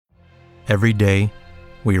Every day,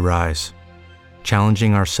 we rise,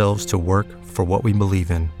 challenging ourselves to work for what we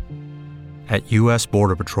believe in. At U.S.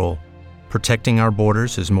 Border Patrol, protecting our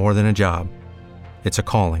borders is more than a job. It's a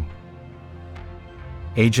calling.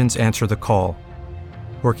 Agents answer the call,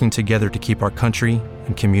 working together to keep our country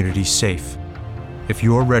and communities safe. If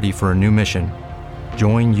you're ready for a new mission,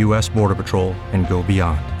 join U.S. Border Patrol and go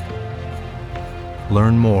beyond.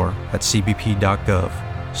 Learn more at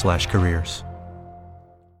cbp.gov/careers.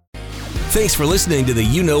 Thanks for listening to the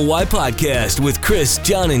You Know Why podcast with Chris,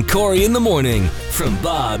 John, and Corey in the morning from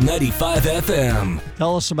Bob 95 FM.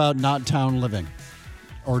 Tell us about not town living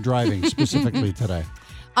or driving specifically today.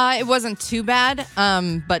 It wasn't too bad,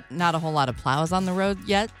 but not a whole lot of plows on the road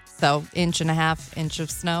yet. So 1.5 inches of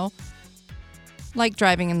snow. Like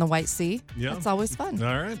driving in the White Sea. Yeah. That's always fun.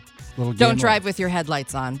 All right. Don't drive with your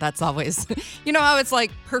headlights on. That's always, you know how it's like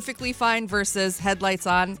perfectly fine versus headlights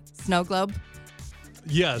on, snow globe?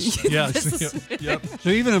 Yes. Yep. So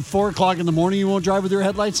even at 4 o'clock in the morning, you won't drive with your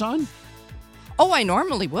headlights on? Oh, I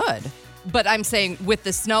normally would. But I'm saying with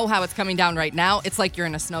the snow, how it's coming down right now, it's like you're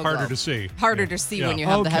in a snow globe. Harder to see. Harder to see when you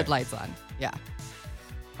have the headlights on. Yeah.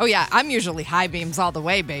 Oh, yeah. I'm usually high beams all the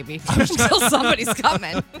way, baby, until somebody's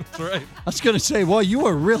coming. That's right. I was going to say, well, you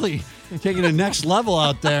are really taking the next level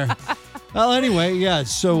out there. Well, anyway, yeah,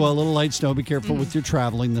 so a little light snow. Be careful with your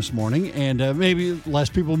traveling this morning. And maybe less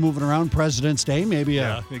people moving around. President's Day, maybe.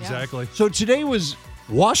 Yeah, exactly. So today was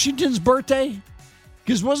Washington's birthday?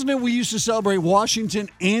 Because wasn't it we used to celebrate Washington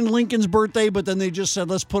and Lincoln's birthday, but then they just said,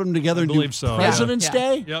 let's put them together and do President's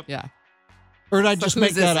Day? Yep. Yeah. Or did I just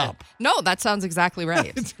make that up? No, that sounds exactly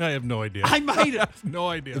right. I have no idea. I might have. No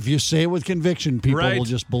idea. If you say it with conviction, people will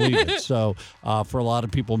just believe it. So for a lot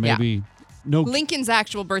of people, maybe no. Lincoln's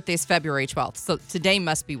actual birthday is February 12th, so today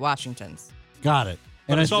must be Washington's. Got it.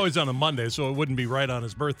 But it's always on a Monday, so it wouldn't be right on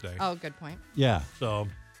his birthday. Oh, good point. Yeah. So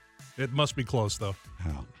it must be close, though.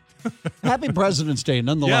 Oh. Happy President's Day,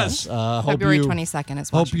 nonetheless. Yes. February 22nd is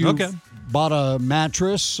Hope you Okay. bought a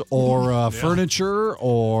mattress or furniture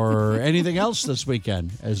or anything else this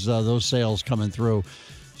weekend as those sales coming through.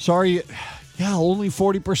 Sorry, only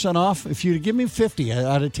 40% off. If you'd give me 50,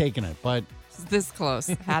 I'd have taken it, but this close.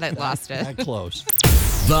 Had it, lost it. That close.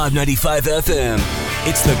 Bob 95 FM.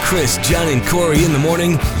 It's the Chris, John, and Corey in the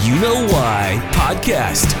morning You Know Why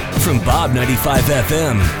podcast from Bob 95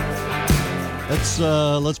 FM.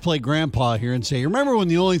 Let's play grandpa here and say, remember when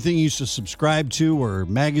the only thing you used to subscribe to were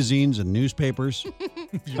magazines and newspapers?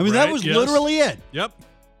 I mean, that was literally it. Yep.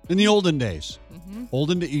 In the olden days.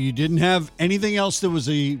 Mm-hmm. You didn't have anything else that was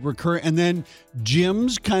a recurrent. And then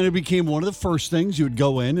gyms kind of became one of the first things. You would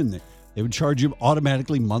go in and they would charge you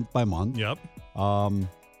automatically month by month. Yep. And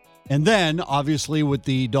then, obviously, with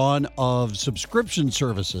the dawn of subscription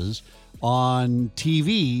services on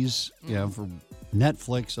TVs, for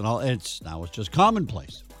Netflix and all, it's just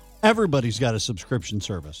commonplace. Everybody's got a subscription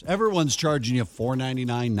service. Everyone's charging you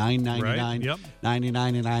 $4.99, $9.99, right. Yep.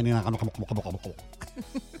 $99.99.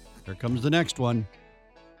 Here comes the next one.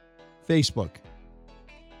 Facebook.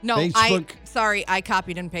 No, I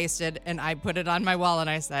copied and pasted, and I put it on my wall, and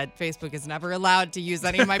I said, Facebook is never allowed to use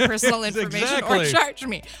any of my personal information or charge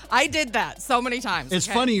me. I did that so many times. It's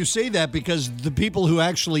funny you say that because the people who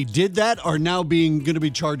actually did that are now going to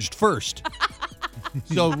be charged first.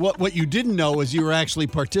 So what you didn't know is you were actually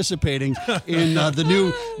participating in the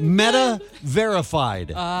new Meta Verified.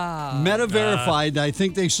 Meta Verified. I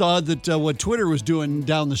think they saw that what Twitter was doing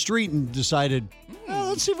down the street and decided,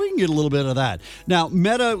 let's see if we can get a little bit of that. Now,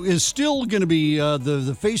 Meta is still going to be,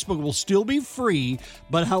 the Facebook will still be free,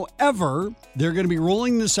 but however, they're going to be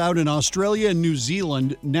rolling this out in Australia and New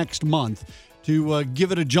Zealand next month to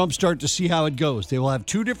give it a jump start to see how it goes. They will have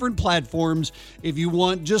 2 different platforms. If you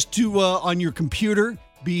want just to, on your computer,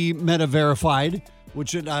 be Meta Verified,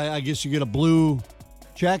 which I guess you get a blue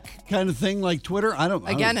check kind of thing like Twitter.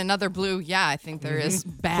 Another blue, I think there is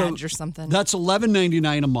badge or something. That's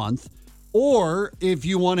 $11.99 a month. Or if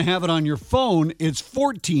you want to have it on your phone, it's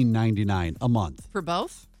 $14.99 a month. For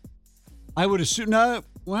both? I would assume,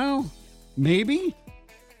 maybe.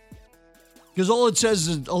 Because all it says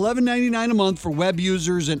is $11.99 a month for web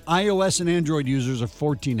users, and iOS and Android users are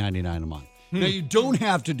 $14.99 a month. Now, you don't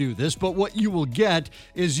have to do this, but what you will get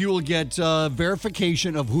is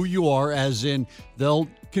verification of who you are, as in they'll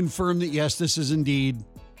confirm that, yes, this is indeed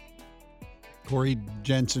Corey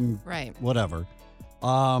Jensen, right? Whatever.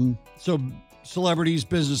 So celebrities,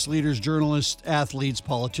 business leaders, journalists, athletes,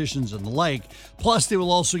 politicians, and the like. Plus, they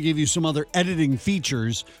will also give you some other editing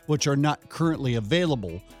features which are not currently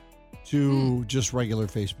available to just regular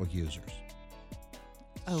Facebook users.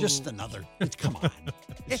 Just another. Come on.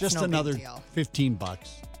 It's just no another big deal. $15.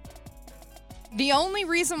 The only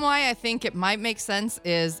reason why I think it might make sense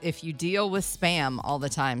is if you deal with spam all the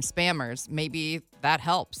time, spammers, maybe that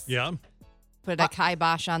helps. Yeah. Put a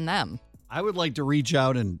kibosh on them. I would like to reach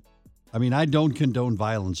out and, I don't condone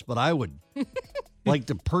violence, but I would like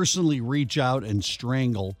to personally reach out and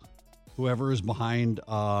strangle whoever is behind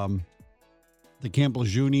the Camp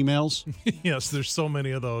Lejeune emails. Yes, there's so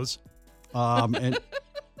many of those. And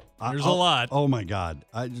there's a lot. Oh, my God.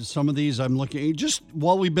 Some of these I'm looking, just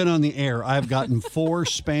while we've been on the air, I've gotten 4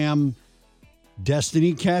 spam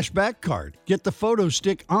Destiny cashback card. Get the photo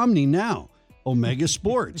stick Omni now. Omega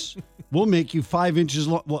Sports. We'll make you 5 inches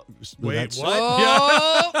long. Well, Wait, what?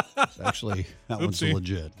 Oh! Actually, that one's Oopsie.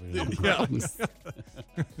 legit. Yeah.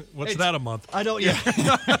 What's that a month? I don't.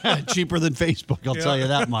 Yeah, cheaper than Facebook. I'll tell you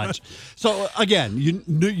that much. So again,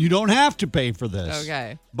 you don't have to pay for this.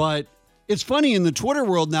 Okay. But it's funny in the Twitter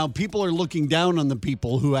world now. People are looking down on the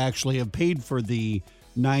people who actually have paid for the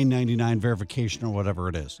 $9.99 verification or whatever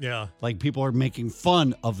it is. Yeah. Like people are making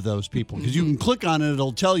fun of those people because you can click on it.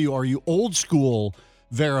 It'll tell you, are you old school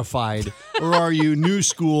verified or are you new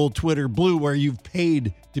school Twitter blue where you've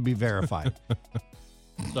paid to be verified?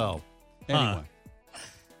 So anyway.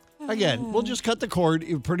 Again, we'll just cut the cord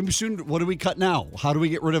pretty soon. What do we cut now? How do we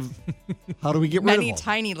get rid of? Many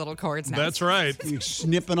tiny little cords now. That's right. You're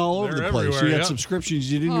snipping all over They're the place. everywhere, You had yeah.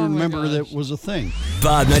 subscriptions you didn't even remember gosh. that was a thing.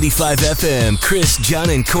 Bob 95 FM, Chris,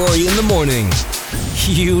 John, and Corey in the morning.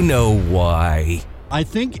 You know why. I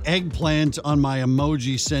think eggplant on my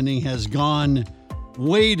emoji sending has gone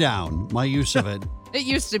way down. My use of it. It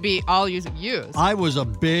used to be all you use. I was a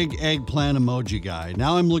big eggplant emoji guy.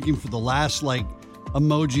 Now I'm looking for the last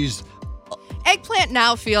emojis. Eggplant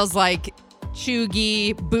now feels like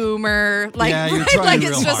chuggy, boomer. Like, Yeah, you're right? trying Like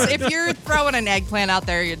real it's just hard. if you're throwing an eggplant out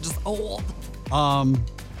there, you're just old.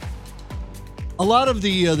 A lot of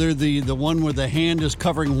the one where the hand is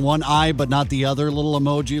covering one eye but not the other little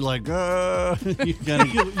emoji, like you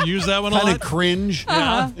kinda, Use that one a kind of lot? cringe.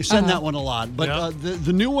 Yeah. I send that one a lot. But Yeah.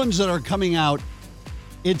 the new ones that are coming out,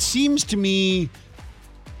 it seems to me,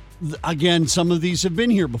 again, some of these have been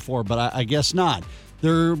here before, but I guess not.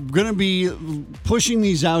 They're going to be pushing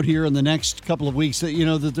these out here in the next couple of weeks.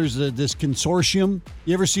 That there's this consortium.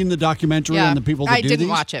 You ever seen the documentary on the people that I do didn't these?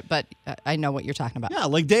 watch it, but I know what you're talking about. Yeah,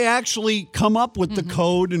 like they actually come up with the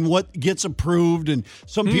code and what gets approved, and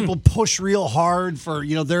some people push real hard for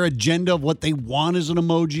their agenda of what they want as an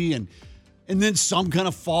emoji, and then some kind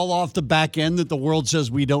of fall off the back end that the world says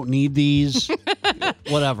we don't need these,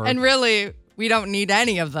 whatever. And really, we don't need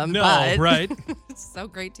any of them. No, but right. it's so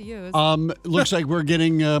great to use. Looks like we're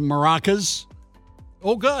getting maracas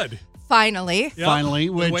Oh, good. Finally. Yep. finally.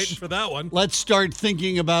 Been Which waiting for that one. let's start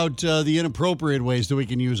thinking about the inappropriate ways that we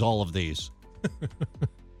can use all of these.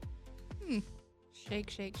 Shake,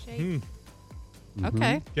 shake, shake.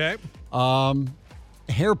 Okay. Okay.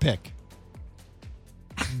 Hair pick.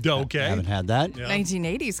 Okay. Haven't had that. Yeah.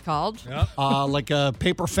 1980s called. Yeah. Like a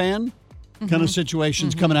paper fan kind of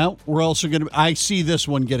situations coming out. We're also going to, I see this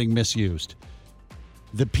one getting misused.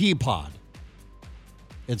 The pea pod.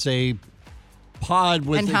 It's a pod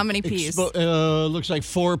with. And how many peas? Looks like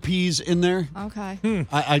 4 peas in there. Okay.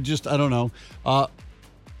 I don't know.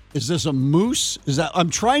 Is this a moose? I'm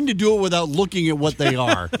trying to do it without looking at what they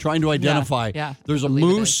are, trying to identify. yeah, There's a believe it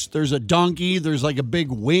moose, there's a donkey, there's like a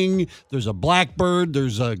big wing, there's a blackbird,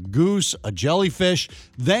 there's a goose, a jellyfish.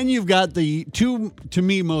 Then you've got the two, to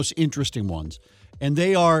me, most interesting ones. And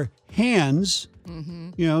they are hands.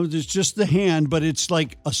 There's just the hand, but it's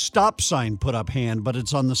like a stop sign put up hand, but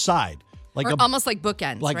it's on the side. Like Or almost like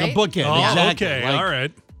bookends, like right? a bookend. Oh, Exactly. okay. Like, All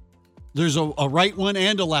right. There's a right one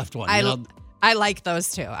and a left one. I like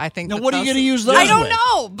those too. I think. Now, that what are you those- gonna use those I don't with?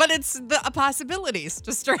 know, but it's the possibilities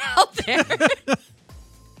just are out there.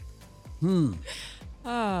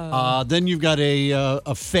 Then you've got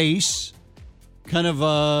a face, kind of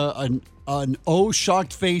an O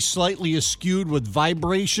shocked face, slightly askewed with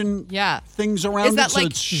vibration Yeah. things around Is that it, so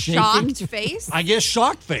like it's shaking. shocked face? I guess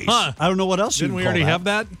shocked face. Huh. I don't know what else. Didn't you'd we call already that. have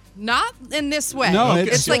that? Not in this way. No,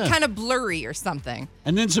 it's like yeah. kind of blurry or something.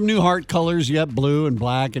 And then some new heart colors. You got blue and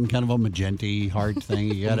black and kind of a magenta heart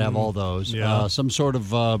thing. You got to have all those. Yeah. Some sort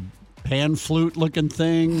of pan flute looking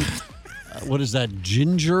thing. What is that?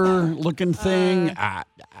 Ginger looking thing.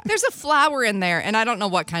 There's a flower in there, and I don't know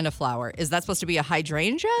what kind of flower. Is that supposed to be a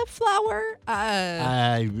hydrangea flower?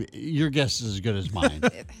 Your guess is as good as mine.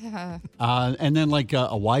 And then like a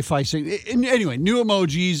Wi-Fi thing. Anyway, new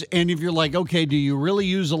emojis. And if you're like, okay, do you really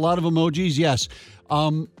use a lot of emojis? Yes.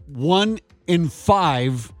 1 in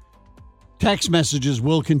 5 text messages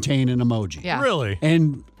will contain an emoji. Yeah. Really?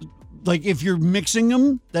 And like if you're mixing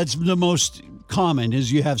them, that's the most common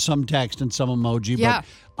is you have some text and some emoji. Yeah. But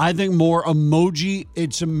I think more emoji.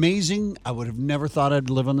 It's amazing. I would have never thought I'd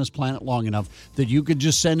live on this planet long enough that you could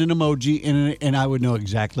just send an emoji and I would know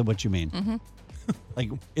exactly what you mean. Mm-hmm. Like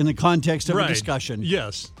in the context of a discussion.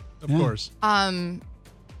 Yes, of course.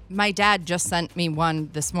 My dad just sent me one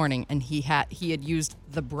this morning, and he had used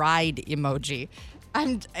the bride emoji.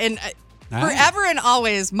 Forever and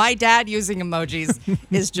always, my dad using emojis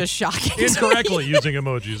is just shocking. Incorrectly using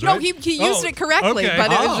emojis, right? No, he used it correctly, okay.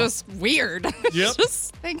 but it was just weird. Yep.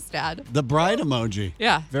 Thanks, Dad. The bride emoji.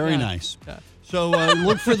 Yeah. Very nice. Yeah. So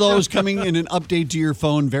look for those coming in an update to your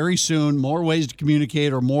phone very soon. More ways to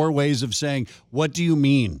communicate or more ways of saying, what do you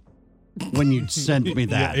mean when you sent me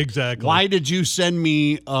that? Yeah, exactly. Why did you send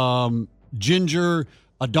me ginger,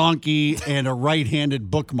 a donkey, and a right-handed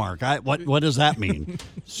bookmark? What does that mean?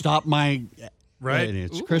 Stop my... Right.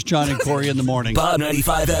 It's Chris, John, and Corey in the morning. Bob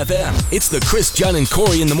 95 FM. It's the Chris, John, and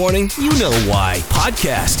Corey in the morning. You know why.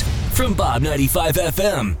 Podcast from Bob 95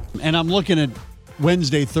 FM. And I'm looking at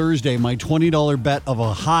Wednesday, Thursday. My $20 bet of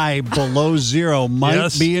a high below zero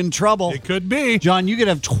might be in trouble. It could be. John, you could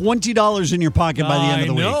have $20 in your pocket by the end of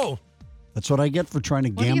the week. I know. That's what I get for trying to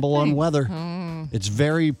gamble on weather. It's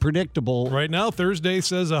very predictable. Right now, Thursday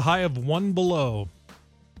says a high of 1 below,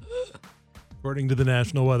 according to the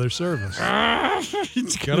National Weather Service.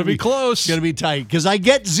 It's going to be close. It's going to be tight because I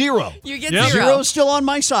get zero. You get Yep. zero. Zero's still on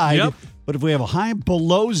my side. Yep. But if we have a high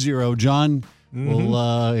below zero, John,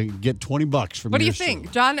 we'll get $20 from you. What do you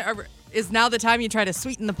think, John? Is now the time you try to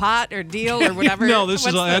sweeten the pot or deal or whatever? No,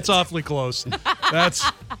 that's awfully close. That's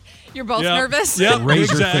You're both nervous? Yeah,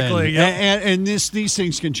 razor exactly. thin. Yep. And these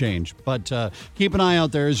things can change. But keep an eye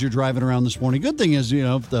out there as you're driving around this morning. Good thing is,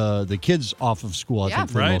 the kids off of school, I think,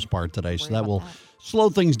 for the most part today. So that will slow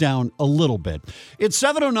things down a little bit. It's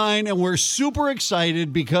 7:09, and we're super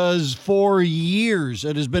excited because for years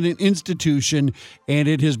it has been an institution, and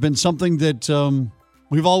it has been something that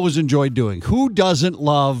we've always enjoyed doing. Who doesn't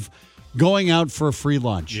love going out for a free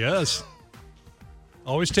lunch? Yes.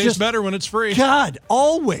 Always tastes better when it's free. God,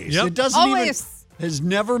 always. Yep. It doesn't even has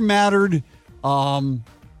never mattered what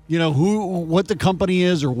the company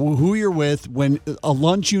is or who you're with when a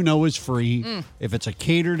lunch is free. If it's a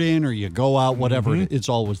catered in or you go out, whatever, it's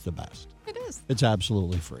always the best. It is. It's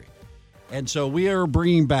absolutely free. And so we are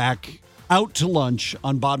bringing back Out to Lunch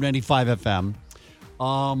on Bob 95 FM.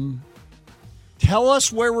 Tell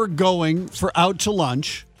us where we're going for Out to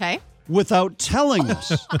Lunch. Okay. Without telling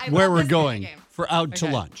us where we're going game. for Out to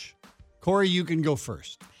Lunch. Corey, you can go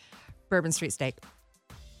first. Bourbon Street Steak.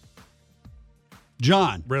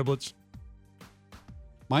 John. Riblets.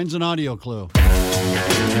 Mine's an audio clue. Yep.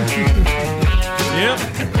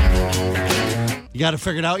 You got it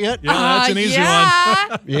figured out yet? Yeah, that's an easy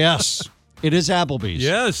one. Yes. It is Applebee's.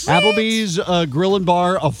 Yes. Applebee's Grill and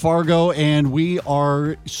Bar of Fargo, and we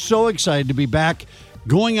are so excited to be back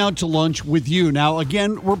going out to lunch with you. Now,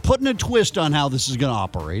 again, we're putting a twist on how this is going to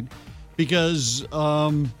operate because we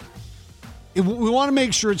want to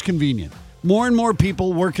make sure it's convenient. More and more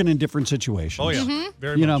people working in different situations. Oh, yeah.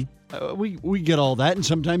 Very much. We get all that, and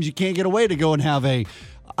sometimes you can't get away to go and have a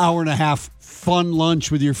hour and a half fun lunch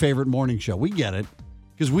with your favorite morning show. We get it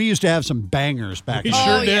because we used to have some bangers back We then.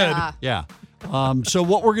 sure did. Yeah. So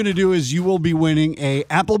what we're going to do is you will be winning a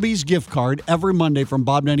Applebee's gift card every Monday from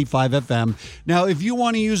Bob 95 FM. Now, if you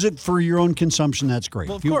want to use it for your own consumption, that's great.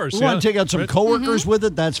 Well, of if you course, want to take out some coworkers with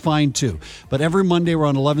it, that's fine too. But every Monday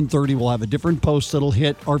around 11:30, we'll have a different post that'll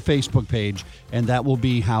hit our Facebook page, and that will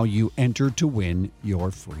be how you enter to win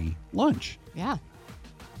your free lunch. Yeah.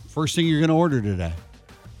 First thing you're going to order today.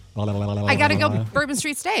 I got to go Bourbon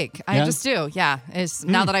Street Steak. I just do. Yeah. It's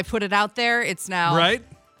now that I put it out there, it's now. Right?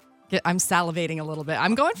 I'm salivating a little bit.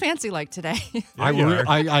 I'm going fancy like today.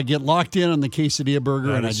 I get locked in on the quesadilla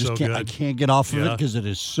burger, and I just can't. I can't get off of it because it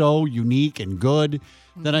is so unique and good.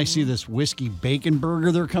 Then I see this whiskey bacon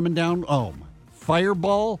burger they're coming down. Oh, my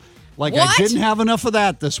Fireball! Like I didn't have enough of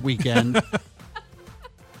that this weekend.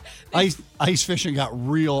 Ice fishing got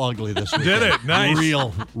real ugly this weekend. Did it? Nice.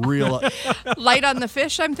 Real. Light on the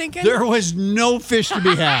fish, I'm thinking. There was no fish to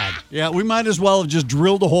be had. Yeah, we might as well have just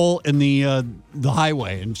drilled a hole in the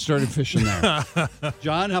highway and started fishing there.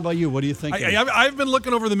 John, how about you? What do you think? I've been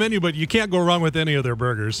looking over the menu, but you can't go wrong with any of their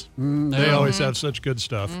burgers. They always have such good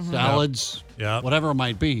stuff. Salads, whatever it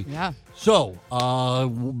might be. Yeah. So,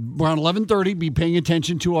 around 11:30, be paying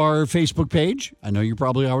attention to our Facebook page. I know you're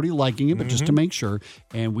probably already liking it, but just to make sure.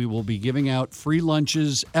 And we will be giving out free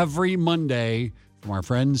lunches every Monday from our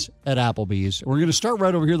friends at Applebee's. We're going to start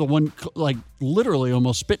right over here, the one, like, literally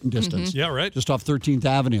almost spitting distance. Yeah, right. Just off 13th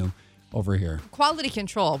Avenue. over here. Quality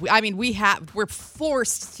control. We're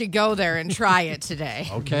forced to go there and try it today.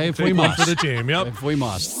 Okay, if we Take one must. for the team. Yep. If we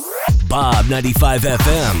must. Bob 95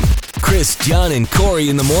 FM. Chris, John, and Corey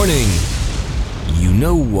in the morning. You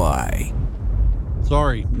know why.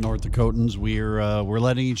 Sorry, North Dakotans. We're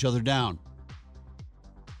letting each other down.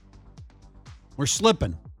 We're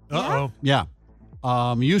slipping. Uh-oh. Yeah.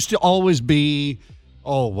 Used to always be,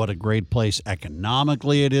 what a great place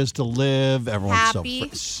economically it is to live. Everyone's Happy.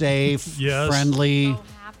 so safe, Yes. friendly. So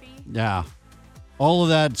happy. Yeah. All of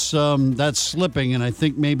that's slipping, and I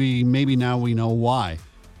think maybe now we know why.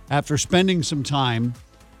 After spending some time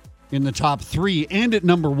in the top 3 and at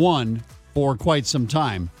number 1 for quite some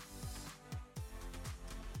time,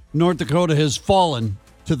 North Dakota has fallen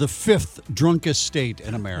to the 5th drunkest state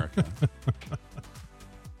in America.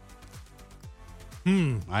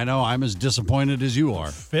 I know, I'm as disappointed as you are.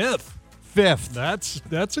 5th. 5th.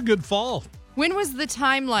 That's a good fall. When was the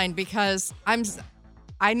timeline? Because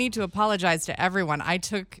I need to apologize to everyone. I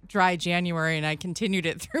took dry January and I continued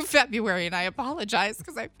it through February, and I apologize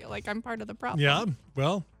because I feel like I'm part of the problem. Yeah.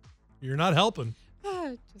 Well, you're not helping.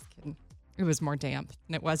 Just kidding. It was more damp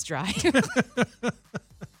and it was dry.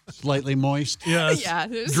 Slightly moist. Yes. Yeah.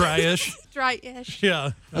 Dryish. Dry-ish.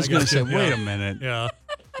 Yeah. I was going to say, wait a minute. Yeah.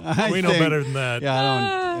 I We know think- better than that. Yeah, I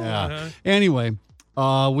don't. Yeah. Anyway,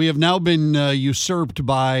 we have now been usurped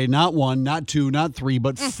by not 1, not 2, not 3,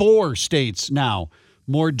 but 4 states now.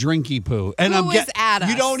 More drinky poo. And Who is at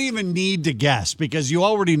You us? don't even need to guess because you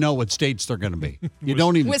already know what states they're going to be. You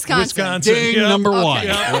don't even. Wisconsin. Ding, Yep. number 1. Okay.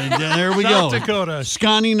 Yep. There we South go. Dakota.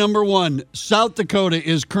 Scotty, number 1. South Dakota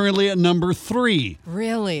is currently at number 3.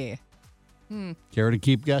 Really? Care to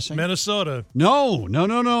keep guessing? Minnesota. No.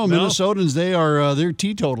 Minnesotans, they're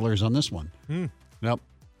teetotalers on this one. Nope.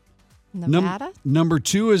 Nevada? Number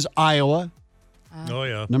 2 is Iowa. Oh,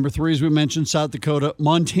 yeah. Number 3, as we mentioned, South Dakota.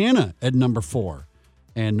 Montana at number 4.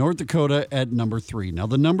 And North Dakota at number 3. Now,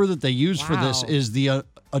 the number that they use for this Wow. is the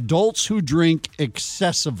adults who drink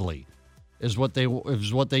excessively is what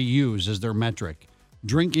they use as their metric.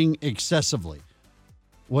 Drinking excessively.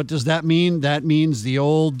 What does that mean? That means the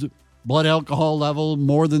old blood alcohol level,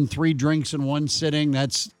 more than 3 drinks in one sitting.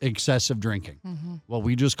 That's excessive drinking. What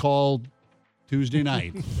we just called Tuesday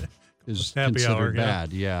night is Happy considered hour, yeah.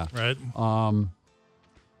 bad. Yeah. Right.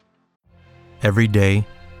 Every day,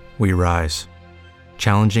 we rise,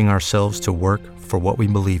 challenging ourselves to work for what we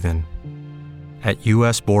believe in. At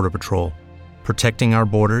U.S. Border Patrol, protecting our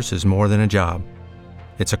borders is more than a job.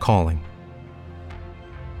 It's a calling.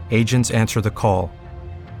 Agents answer the call,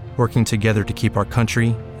 working together to keep our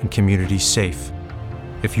country and communities safe.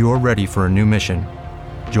 If you're ready for a new mission,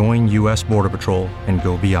 join U.S. Border Patrol and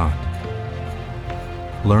go beyond.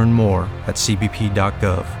 Learn more at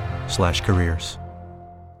cbp.gov/careers.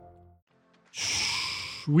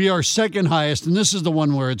 We are second highest, and this is the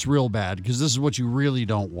one where it's real bad because this is what you really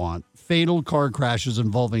don't want. Fatal car crashes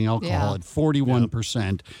involving alcohol at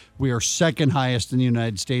 41%. We are second highest in the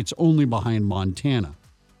United States, only behind Montana.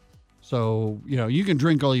 So, you can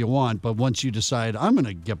drink all you want, but once you decide, I'm going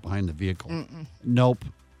to get behind the vehicle, nope.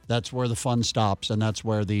 That's where the fun stops, and that's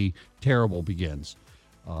where the terrible begins.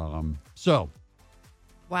 So,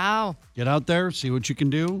 Wow. get out there, see what you can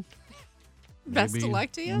do. Best Maybe- of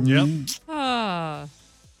luck to you. Yep.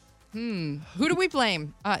 Who do we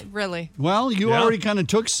blame? Really? Well, you Yeah. already kind of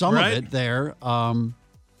took some Right. of it there.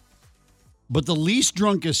 But the least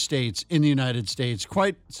drunkest states in the United States,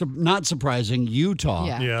 not surprising, Utah,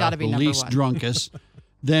 Yeah. Yeah. Gotta be the number least 1. drunkest.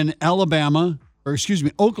 Then Oklahoma,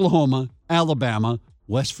 Alabama,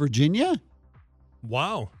 West Virginia.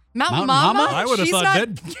 Wow. Mountain Mountain Mama? Mama? I would have She's thought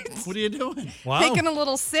not that. What are you doing? Wow. taking a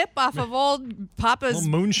little sip off of old Papa's Little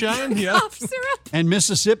moonshine. Yeah. cough syrup. And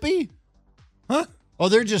Mississippi? Huh? Oh,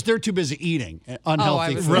 they're just—they're too busy eating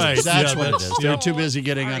unhealthy was food. Right, That's yeah, what it that's- is. They're yep. too busy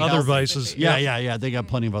getting Other unhealthy. Other vices. Yeah. They got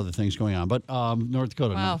plenty of other things going on. But North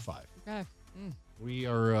Dakota, Wow. number 5. Okay. We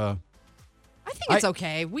are. I think it's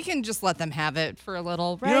okay. We can just let them have it for a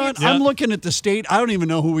little, right? You know what? Yeah. I'm looking at the state. I don't even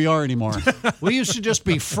know who we are anymore. We used to just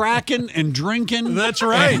be fracking and drinking. That's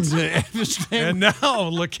right. And And now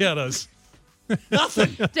look at us.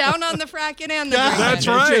 nothing. Down on the fracking and the Yeah, drinking. That's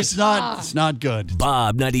right. It's not. It's not good.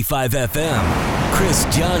 Bob 95 FM. Chris,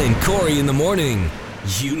 John, and Corey in the morning.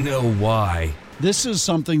 You know why. This is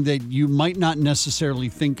something that you might not necessarily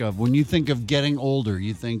think of when you think of getting older.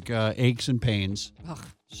 You think aches and pains.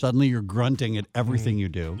 Suddenly, you're grunting at everything you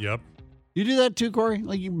do. Yep. You do that too, Corey?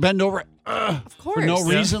 Like you bend over of course. for no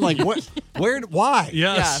reason? Like what? Why?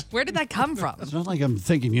 Yes. Yeah. Where did that come from? It's not like I'm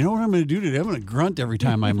thinking, you know what I'm going to do today? I'm going to grunt every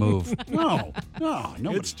time I move. No.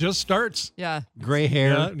 It just starts. Yeah. Gray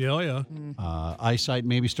hair. Yeah. Eyesight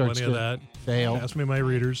maybe starts Plenty to of that. fail. Ask me my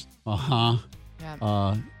readers. Uh-huh.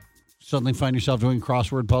 Yeah. Suddenly find yourself doing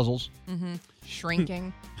crossword puzzles.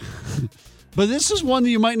 Shrinking. But this is one that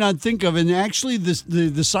you might not think of, and actually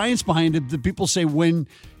the science behind it, the people say when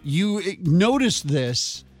you notice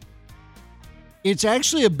this, it's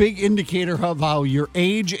actually a big indicator of how your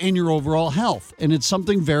age and your overall health, and it's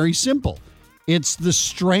something very simple. It's the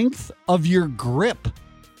strength of your grip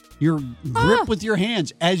with your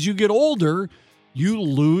hands. As you get older, you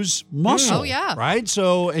lose muscle. Oh, yeah. Right?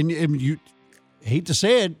 So, and you hate to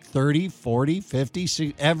say it, 30, 40, 50,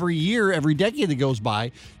 60, every year, every decade that goes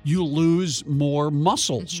by, you lose more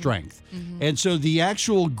muscle strength. And so the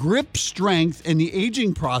actual grip strength and the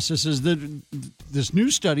aging process is that this new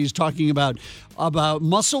study is talking about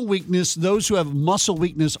muscle weakness. Those who have muscle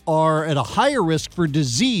weakness are at a higher risk for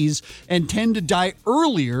disease and tend to die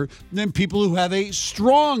earlier than people who have a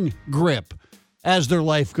strong grip as their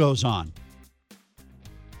life goes on.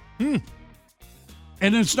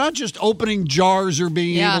 And it's not just opening jars or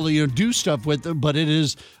being able to do stuff with them, but it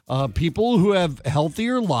is people who have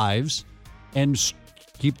healthier lives and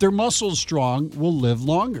keep their muscles strong will live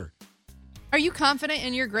longer. Are you confident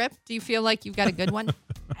in your grip? Do you feel like you've got a good one?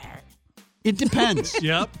 It depends.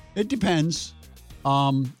 Yep. It depends.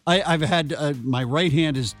 I've had my right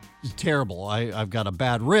hand is terrible. I've got a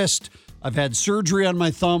bad wrist. I've had surgery on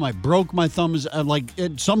my thumb. I broke my thumb. Like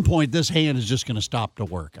at some point, this hand is just going to stop to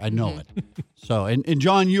work. I know it. So, and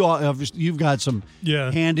John, you've got some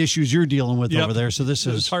hand issues you're dealing with over there. So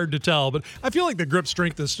it's hard to tell, but I feel like the grip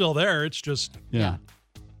strength is still there. It's just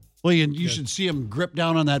Well, you should see him grip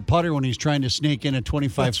down on that putter when he's trying to snake in a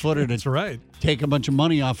 25-footer to take a bunch of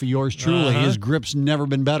money off of yours truly. His grip's never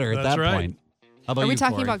been better at that point. How about Are we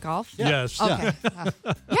talking Corey? about golf? Yeah. Yes. Okay.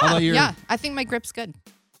 Yeah. I think my grip's good.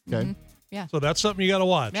 Okay. Yeah. So that's something you got to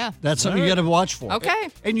watch. Yeah. That's something you got to watch for. Okay.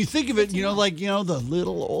 And you think of it, the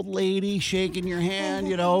little old lady shaking your hand,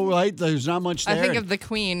 right? There's not much there. I think of the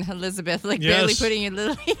Queen, Elizabeth, barely putting your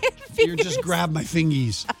little You just grab my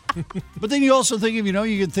fingies. But then you also think of,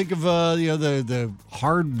 you could think of, the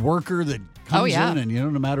hard worker that comes in and,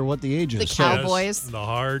 no matter what the age is. The cowboys. The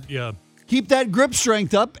hard, Keep that grip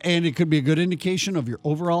strength up, and it could be a good indication of your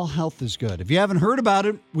overall health is good. If you haven't heard about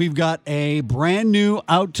it, we've got a brand new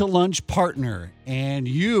Out to Lunch partner, and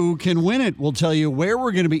you can win it. We'll tell you where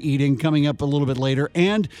we're going to be eating coming up a little bit later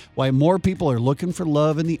and why more people are looking for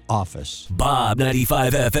love in the office. Bob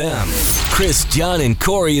 95 FM. Chris, John, and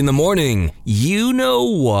Corey in the morning. You know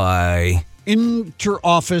why.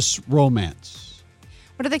 Inter-office romance.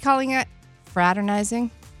 What are they calling it?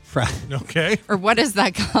 Fraternizing? Okay. Or what is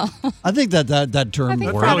that called? I think that term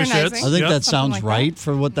works. Fraternizing. I think that sounds like right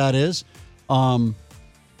for what that is. I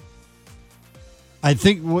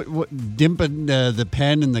think what dipping the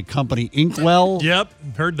pen in the company Inkwell. Yep,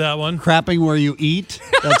 heard that one. Crapping where you eat.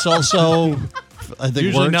 That's also, I think,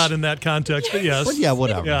 usually works. Not in that context, but yes. But yeah,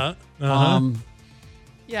 whatever. Yeah.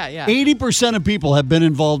 Yeah. 80% of people have been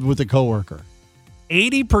involved with a coworker.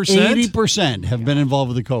 80%? 80% have been involved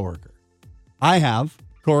with a coworker. I have.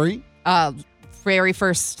 Corey? Very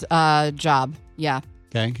first job. Yeah.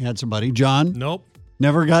 Okay, had somebody. John? Nope.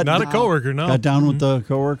 Never got not a coworker. No. Got down with the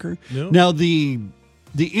coworker. No. Now the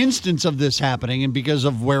instance of this happening, and because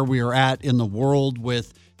of where we are at in the world,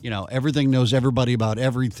 with everything knows everybody about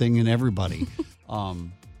everything and everybody,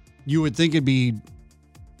 you would think it'd be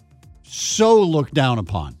so looked down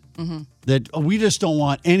upon that we just don't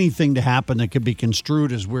want anything to happen that could be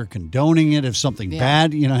construed as we're condoning it if something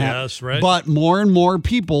bad happens. Yes, right. But more and more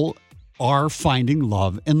people are finding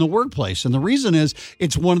love in the workplace. And the reason is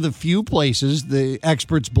it's one of the few places the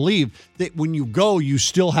experts believe that when you go, you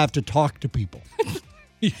still have to talk to people.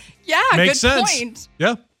 Yeah, Makes good sense. point.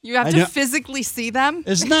 Yeah. You have to physically see them.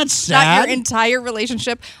 Isn't that sad? Not your entire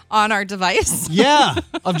relationship on our device. Yeah.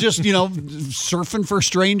 Of just, surfing for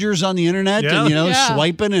strangers on the internet and,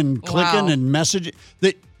 swiping and clicking and messaging.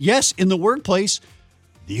 That, yes, in the workplace,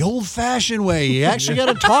 the old-fashioned way. You actually got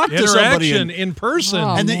to talk to somebody. Interaction in person.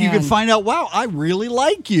 And then you can find out, wow, I really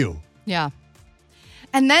like you. Yeah.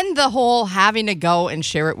 And then the whole having to go and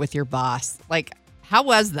share it with your boss. Like, how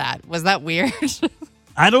was that? Was that weird?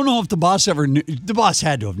 I don't know if the boss ever knew. The boss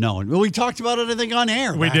had to have known. Well, we talked about it, I think, on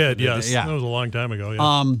air. We did, yes. Yeah. That was a long time ago. Yeah.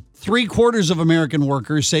 3/4 of American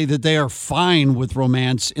workers say that they are fine with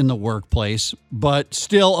romance in the workplace, but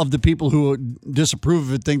still, of the people who disapprove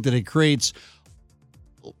of it, think that it creates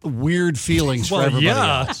weird feelings for everybody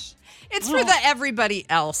else. It's for the everybody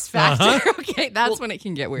else factor. Okay, that's when it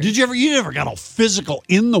can get weird. You never got all physical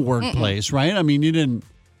in the workplace, right? I mean, you didn't.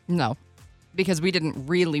 No, because we didn't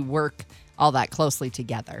really work all that closely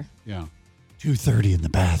together. Yeah. 2:30 in the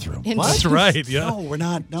bathroom. That's right, yeah. No, we're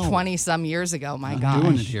not. No. 20-some years ago, my I'm gosh.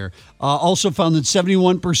 doing it here. Also found that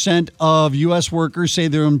 71% of U.S. workers say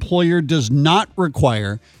their employer does not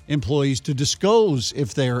require employees to disclose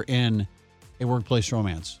if they're in a workplace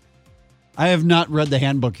romance. I have not read the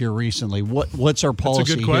handbook here recently. What's our policy?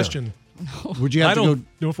 That's a good question. Would you have I to don't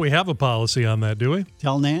know if we have a policy on that, do we?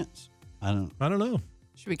 tell Nance? I don't know.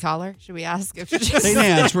 Should we call her? Should we ask if she just... Hey,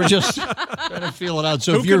 Nance, we're just trying to feel it out.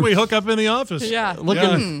 So Who if you're can we hook up in the office? Yeah.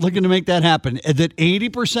 looking to make that happen, that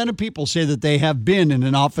 80% of people say that they have been in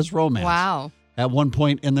an office romance. Wow. At one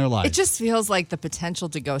point in their life. It just feels like the potential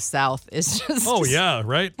to go south is just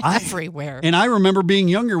right? everywhere. And I remember being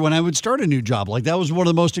younger when I would start a new job. Like, that was one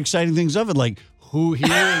of the most exciting things of it. Like, who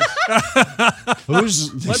here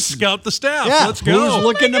is... Let's scout the staff. Yeah, Let's go. Who's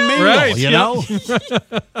looking to mingle, Right, you know?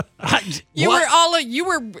 You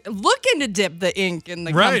were looking to dip the ink in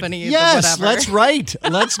the company. Yes, whatever. that's right.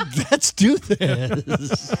 Let's do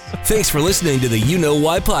this. Thanks for listening to the You Know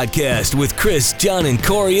Why podcast with Chris, John, and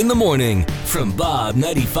Corey in the morning from Bob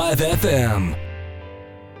 95 FM.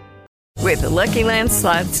 With the Lucky Land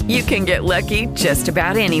Slots, you can get lucky just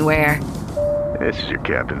about anywhere. This is your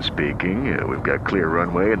captain speaking. We've got clear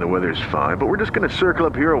runway and the weather's fine, but we're just going to circle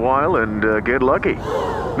up here a while and get lucky.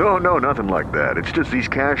 No, nothing like that. It's just these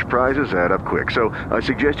cash prizes add up quick. So I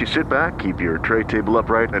suggest you sit back, keep your tray table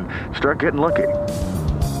upright, and start getting lucky.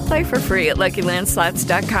 Play for free at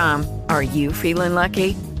LuckyLandSlots.com. Are you feeling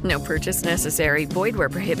lucky? No purchase necessary. Void where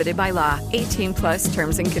prohibited by law. 18+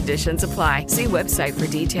 terms and conditions apply. See website for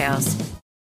details.